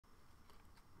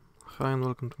Hi and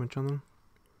welcome to my channel.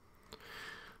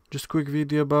 Just quick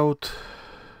video about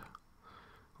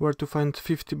where to find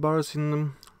 50 bars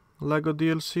in Lego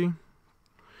DLC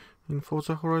in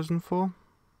Forza Horizon 4.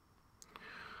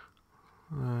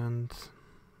 And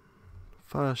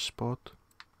first spot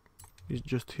is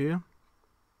just here,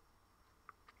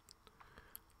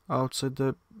 outside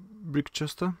the brick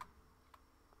chester.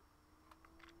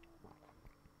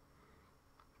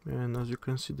 And as you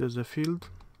can see, there's a field.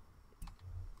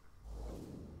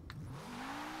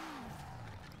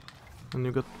 And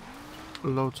you got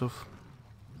loads of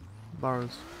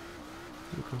barrels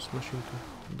you can smash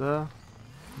into.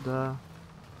 There,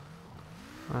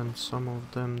 and some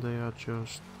of them they are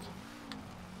just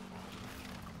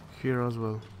here as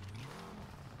well.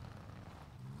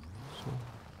 So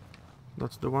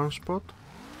that's the one spot.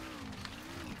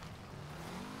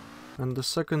 And the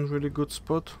second really good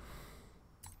spot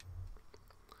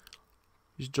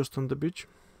is just on the beach.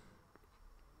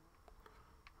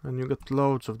 And you got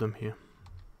loads of them here,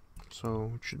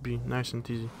 so it should be nice and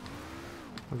easy.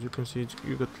 As you can see,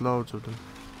 you got loads of them.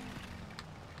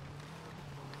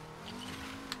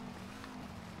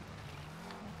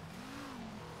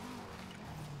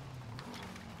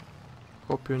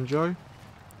 Hope you enjoy.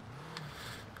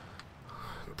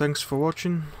 Thanks for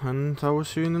watching, and I will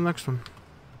see you in the next one.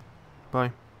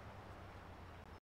 Bye.